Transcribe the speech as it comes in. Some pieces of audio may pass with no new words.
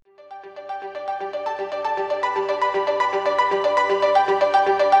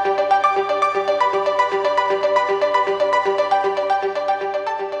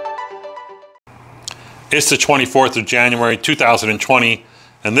It's the 24th of January, 2020,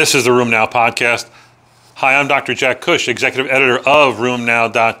 and this is the Room Now podcast. Hi, I'm Dr. Jack Cush, executive editor of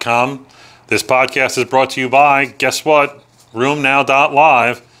RoomNow.com. This podcast is brought to you by, guess what?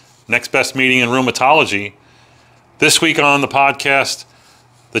 RoomNow.live, next best meeting in rheumatology. This week on the podcast,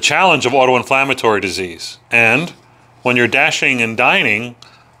 the challenge of autoinflammatory disease. And when you're dashing and dining,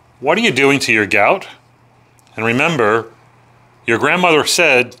 what are you doing to your gout? And remember, your grandmother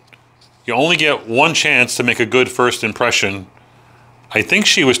said, you only get one chance to make a good first impression. I think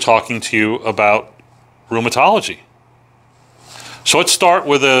she was talking to you about rheumatology. So let's start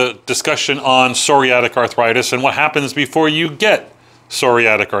with a discussion on psoriatic arthritis and what happens before you get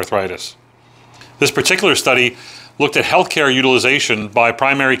psoriatic arthritis. This particular study looked at healthcare utilization by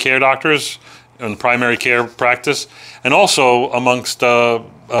primary care doctors in primary care practice and also amongst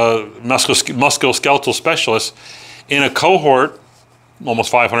musculoskeletal specialists in a cohort,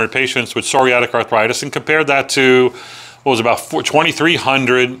 almost 500 patients with psoriatic arthritis, and compared that to what was about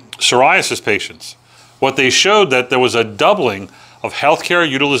 2,300 psoriasis patients. What they showed that there was a doubling of healthcare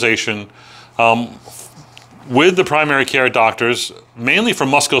utilization with the primary care doctors, mainly for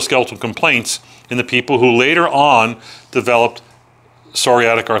musculoskeletal complaints in the people who later on developed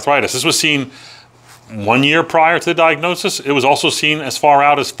psoriatic arthritis. This was seen 1 year prior to the diagnosis. It was also seen as far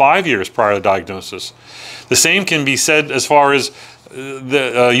out as 5 years prior to the diagnosis. The same can be said as far as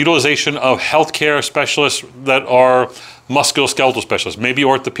the utilization of healthcare specialists that are musculoskeletal specialists, maybe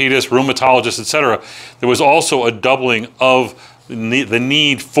orthopedists, rheumatologists, etc. There was also a doubling of the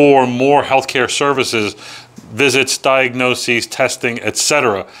need for more healthcare services, visits, diagnoses, testing,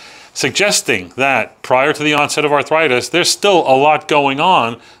 etc., suggesting that prior to the onset of arthritis, there's still a lot going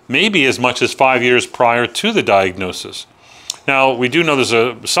on, maybe as much as 5 years prior to the diagnosis. Now, we do know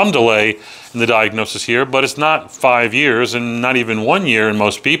there's some delay in the diagnosis here, but it's not 5 years and not even 1 year in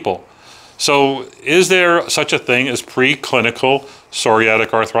most people. So is there such a thing as preclinical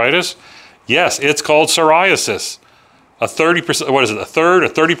psoriatic arthritis? Yes, it's called psoriasis. A 30%, a third or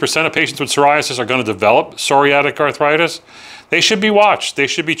 30% of patients with psoriasis are going to develop psoriatic arthritis. They should be watched. They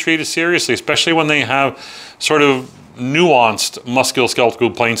should be treated seriously, especially when they have sort of nuanced musculoskeletal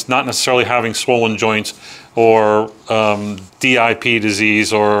complaints, not necessarily having swollen joints or DIP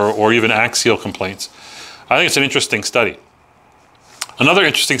disease or even axial complaints. I think it's an interesting study. Another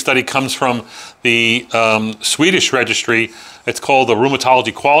interesting study comes from the Swedish registry. It's called the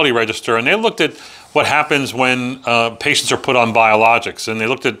Rheumatology Quality Register, and they looked at what happens when patients are put on biologics. And they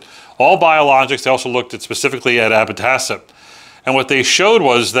looked at all biologics. They also looked at specifically at abatacept. And what they showed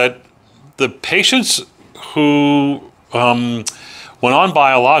was that the patients who went on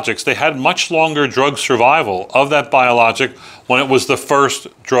biologics, they had much longer drug survival of that biologic when it was the first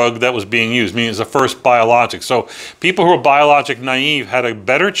drug that was being used, meaning it was the first biologic. So people who were biologic naive had a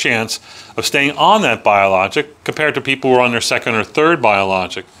better chance of staying on that biologic compared to people who were on their second or third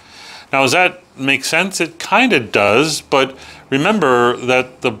biologic. Now, does that make sense? It kind of does, but remember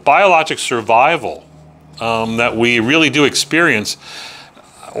that the biologic survival that we really do experience,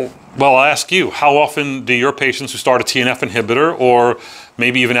 well, I'll ask you, how often do your patients who start a TNF inhibitor or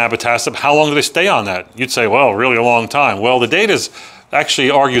maybe even abatacept, how long do they stay on that? You'd say, well, really a long time. Well, the data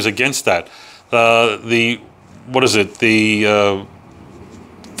actually argues against that. The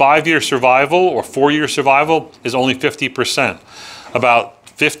 5-year survival or 4-year survival is only 50%. About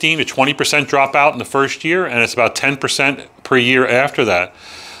 15 to 20% drop out in the first year, and it's about 10% per year after that.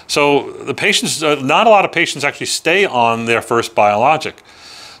 So the patients, not a lot of patients actually stay on their first biologic.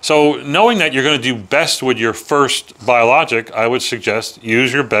 So knowing that you're going to do best with your first biologic, I would suggest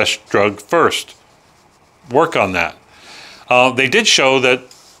use your best drug first. Work on that. They did show that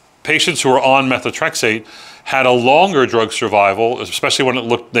patients who were on methotrexate had a longer drug survival, especially when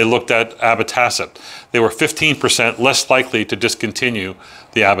they looked at abatacept. They were 15% less likely to discontinue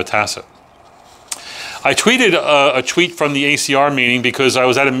the abatacept. I tweeted a tweet from the ACR meeting because I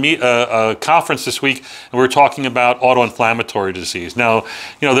was at a conference this week and we were talking about autoinflammatory disease. Now,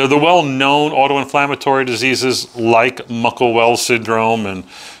 you know, they're the well-known autoinflammatory diseases like Muckle-Wells syndrome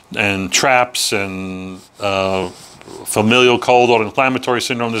and TRAPS and familial cold autoinflammatory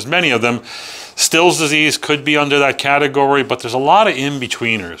syndrome. There's many of them. Still's disease could be under that category, but there's a lot of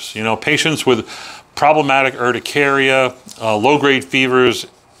in-betweeners. You know, patients with problematic urticaria, low-grade fevers,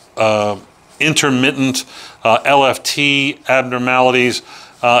 intermittent LFT abnormalities.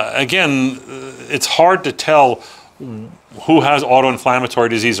 Again, it's hard to tell who has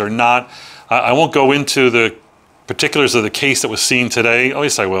autoinflammatory disease or not. I won't go into the particulars of the case that was seen today. At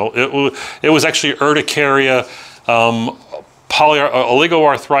least I will. It was actually urticaria,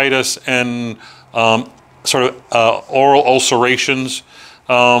 oligoarthritis, and sort of oral ulcerations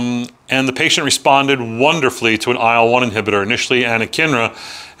and the patient responded wonderfully to an IL-1 inhibitor, initially anakinra,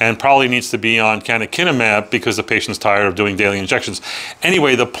 and probably needs to be on canakinumab because the patient's tired of doing daily injections.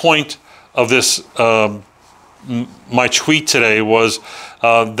 Anyway, the point of this, my tweet today was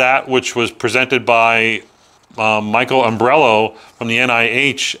that which was presented by Michael Umbrello from the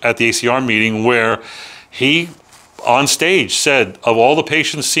NIH at the ACR meeting, where he on stage said, of all the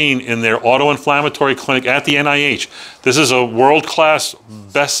patients seen in their auto-inflammatory clinic at the NIH, this is a world-class,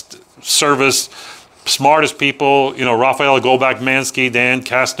 best service, smartest people, Raphael Goldbach-Mansky, Dan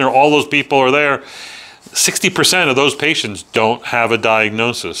Kastner, all those people are there. 60% of those patients don't have a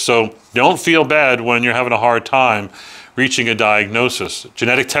diagnosis. So don't feel bad when you're having a hard time reaching a diagnosis.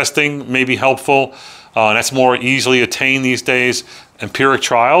 Genetic testing may be helpful. That's more easily attained these days. Empiric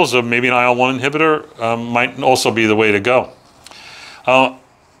trials of maybe an IL-1 inhibitor might also be the way to go.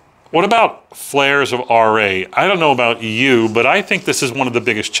 What about flares of RA? I don't know about you, but I think this is one of the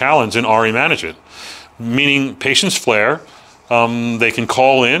biggest challenges in RA management. Meaning patients flare, they can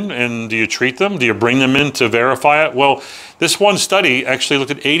call in, and do you treat them? Do you bring them in to verify it? Well, this one study actually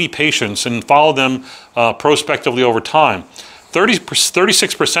looked at 80 patients and followed them prospectively over time.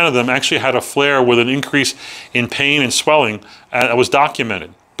 36% of them actually had a flare with an increase in pain and swelling that was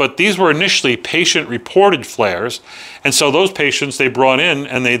documented. But these were initially patient-reported flares, and so those patients they brought in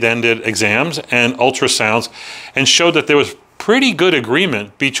and they then did exams and ultrasounds and showed that there was pretty good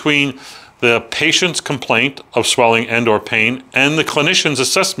agreement between the patient's complaint of swelling and or pain and the clinician's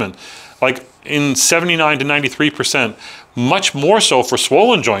assessment. Like in 79 to 93%, much more so for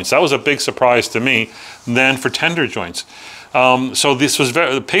swollen joints. That was a big surprise to me than for tender joints. So this was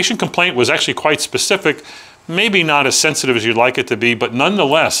the patient complaint was actually quite specific, maybe not as sensitive as you'd like it to be, but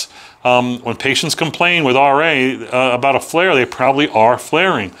nonetheless, when patients complain with RA about a flare, they probably are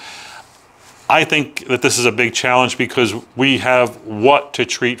flaring. I think that this is a big challenge because we have what to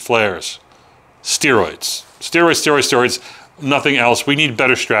treat flares? Steroids. Steroids, nothing else. We need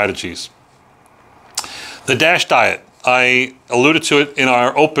better strategies. The DASH diet, I alluded to it in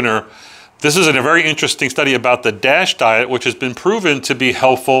our opener. This is a very interesting study about the DASH diet, which has been proven to be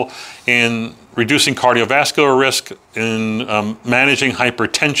helpful in reducing cardiovascular risk, in managing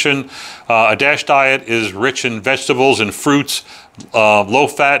hypertension. A DASH diet is rich in vegetables and fruits,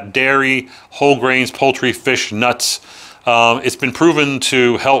 low-fat, dairy, whole grains, poultry, fish, nuts. It's been proven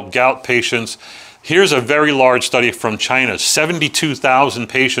to help gout patients. Here's a very large study from China, 72,000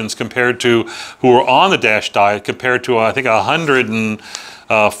 patients compared to who were on the DASH diet compared to, I think,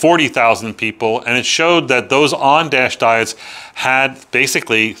 140,000 people, and it showed that those on DASH diets had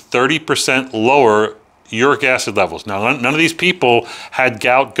basically 30% lower uric acid levels. Now, none of these people had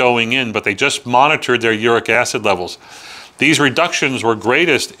gout going in, but they just monitored their uric acid levels. These reductions were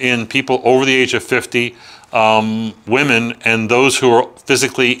greatest in people over the age of 50, women, and those who are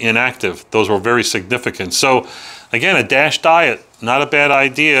physically inactive. Those were very significant. So again, a DASH diet, not a bad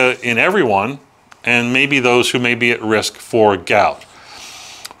idea in everyone, and maybe those who may be at risk for gout.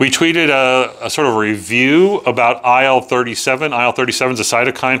 We tweeted a sort of review about IL-37. IL-37 is a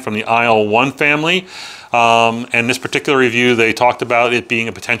cytokine from the IL-1 family. And this particular review, they talked about it being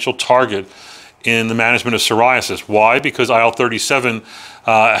a potential target in the management of psoriasis. Why? Because IL-37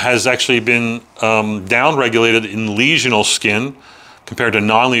 has actually been downregulated in lesional skin compared to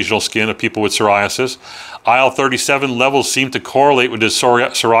non-lesional skin of people with psoriasis. IL-37 levels seem to correlate with the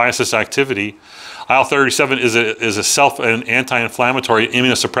psoriasis activity. IL-37 is a an anti-inflammatory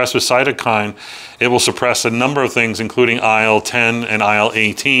immunosuppressive cytokine. It will suppress a number of things, including IL-10 and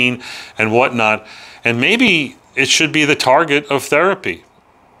IL-18 and whatnot. And maybe it should be the target of therapy.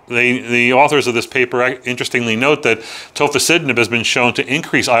 The authors of this paper interestingly note that tofacitinib has been shown to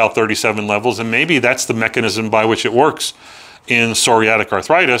increase IL-37 levels, and maybe that's the mechanism by which it works in psoriatic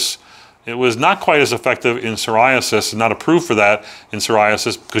arthritis. It was not quite as effective in psoriasis, and not approved for that in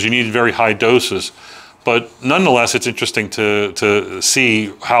psoriasis because you need very high doses. But nonetheless, it's interesting to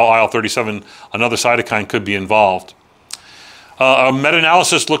see how IL-37, another cytokine, could be involved. A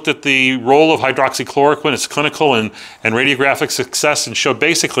meta-analysis looked at the role of hydroxychloroquine, its clinical and radiographic success, and showed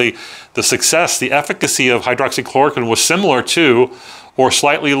basically the efficacy of hydroxychloroquine was similar to or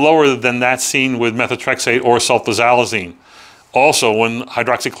slightly lower than that seen with methotrexate or sulfasalazine. Also, when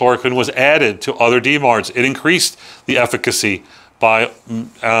hydroxychloroquine was added to other DMARDs, it increased the efficacy by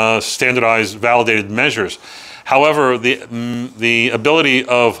standardized, validated measures. However, the ability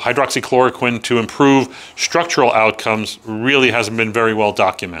of hydroxychloroquine to improve structural outcomes really hasn't been very well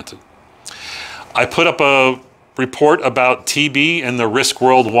documented. I put up a report about TB and the risk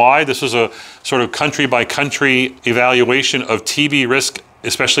worldwide. This was a sort of country-by-country evaluation of TB risk,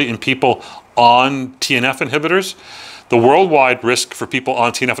 especially in people on TNF inhibitors. The worldwide risk for people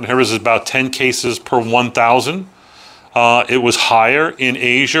on TNF inhibitors is about 10 cases per 1,000. It was higher in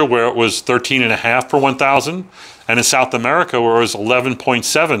Asia, where it was 13.5 per 1,000, and in South America, where it was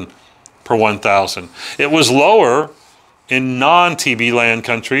 11.7 per 1,000. It was lower in non-TB land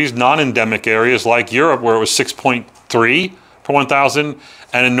countries, non-endemic areas like Europe, where it was 6.3 per 1,000,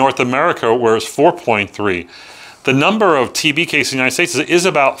 and in North America, where it was 4.3. The number of TB cases in the United States is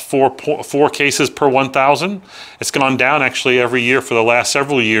about four cases per 1,000. It's gone down actually every year for the last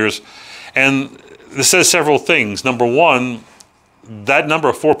several years. And this says several things. Number one, that number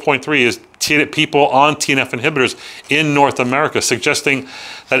of 4.3 is people on TNF inhibitors in North America, suggesting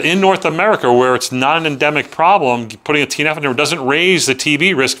that in North America, where it's not an endemic problem, putting a TNF inhibitor doesn't raise the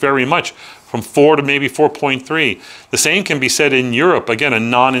TB risk very much, from 4 to maybe 4.3. The same can be said in Europe, again, a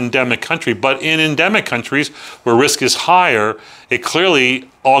non-endemic country, but in endemic countries where risk is higher, it clearly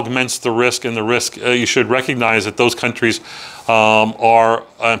augments the risk, and the risk, you should recognize that those countries are,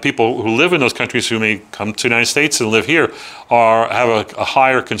 people who live in those countries who may come to the United States and live here, have a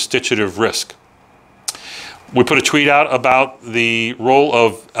higher constitutive risk. We put a tweet out about the role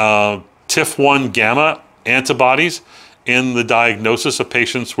of TIF1 gamma antibodies in the diagnosis of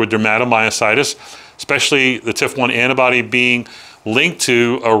patients with dermatomyositis, especially the TIF1 antibody being linked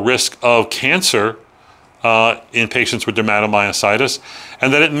to a risk of cancer in patients with dermatomyositis,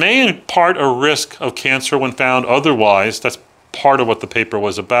 and that it may impart a risk of cancer when found otherwise. That's part of what the paper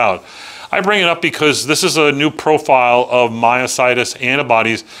was about. I bring it up because this is a new profile of myositis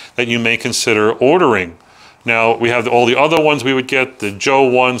antibodies that you may consider ordering. Now, we have all the other ones we would get, the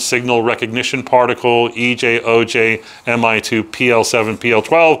JO1 signal recognition particle, EJ, OJ, MI2, PL7,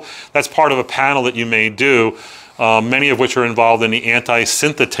 PL12. That's part of a panel that you may do, many of which are involved in the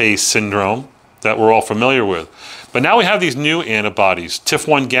anti-synthetase syndrome that we're all familiar with. But now we have these new antibodies,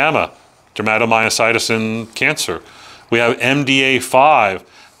 TIF1 gamma, dermatomyositis and cancer. We have MDA5.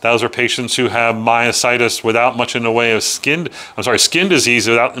 Those are patients who have myositis without much in the way of skin disease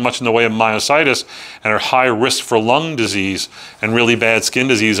without much in the way of myositis, and are high risk for lung disease and really bad skin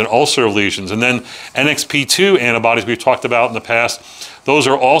disease and ulcerative lesions. And then NXP2 antibodies we've talked about in the past, those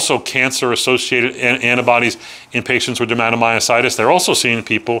are also cancer-associated antibodies in patients with dermatomyositis. They're also seen in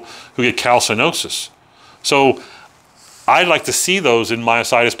people who get calcinosis. So I'd like to see those in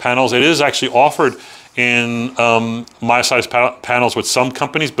myositis panels. It is actually offered in myositis panels with some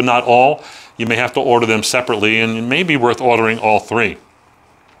companies, but not all. You may have to order them separately, and it may be worth ordering all three.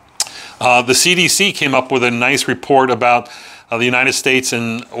 The CDC came up with a nice report about the United States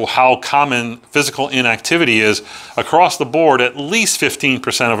and how common physical inactivity is. Across the board, at least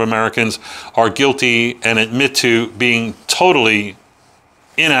 15% of Americans are guilty and admit to being totally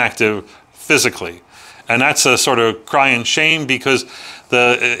inactive physically. And that's a sort of crying shame, because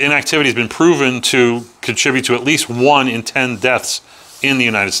the inactivity has been proven to contribute to at least 1 in 10 deaths in the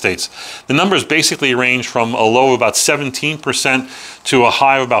United States. The numbers basically range from a low of about 17% to a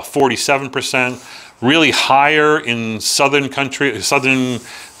high of about 47%, really higher in southern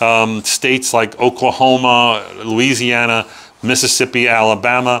states like Oklahoma, Louisiana, Mississippi,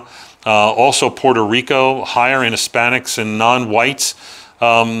 Alabama, also Puerto Rico, higher in Hispanics and non-whites.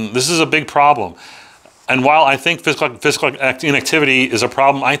 This is a big problem. And while I think physical inactivity is a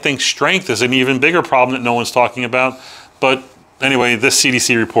problem, I think strength is an even bigger problem that no one's talking about. But anyway, this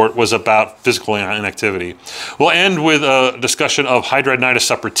CDC report was about physical inactivity. We'll end with a discussion of hidradenitis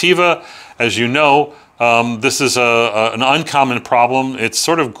suppurativa. As you know, this is an uncommon problem. It's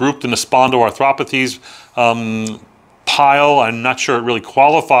sort of grouped in the spondyloarthropathies pile. I'm not sure it really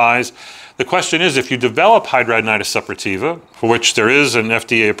qualifies. The question is, if you develop hidradenitis suppurativa, for which there is an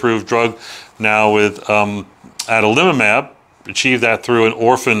FDA-approved drug now with adalimumab, achieved that through an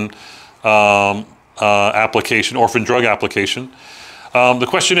orphan application, orphan drug application. The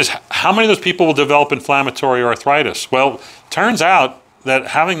question is, how many of those people will develop inflammatory arthritis? Well, turns out that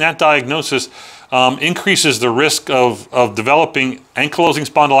having that diagnosis increases the risk of developing ankylosing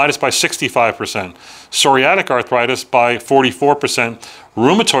spondylitis by 65%, psoriatic arthritis by 44%,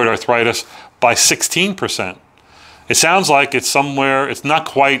 rheumatoid arthritis by 16%. It sounds like it's somewhere, it's not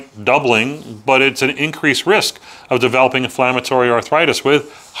quite doubling, but it's an increased risk of developing inflammatory arthritis with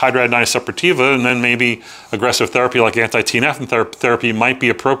hidradenitis suppurativa, and then maybe aggressive therapy like anti-TNF therapy might be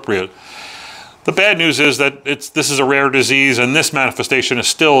appropriate. The bad news is that this is a rare disease, and this manifestation is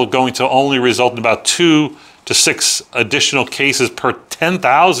still going to only result in about 2 to 6 additional cases per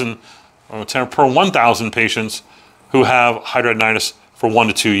 10,000 or per 1,000 patients who have hidradenitis for 1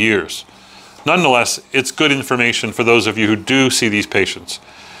 to 2 years. Nonetheless, it's good information for those of you who do see these patients.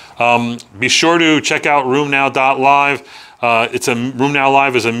 Be sure to check out RheumNow.live. RheumNow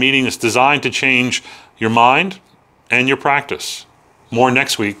Live is a meeting that's designed to change your mind and your practice. More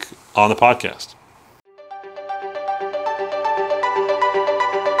next week on the podcast.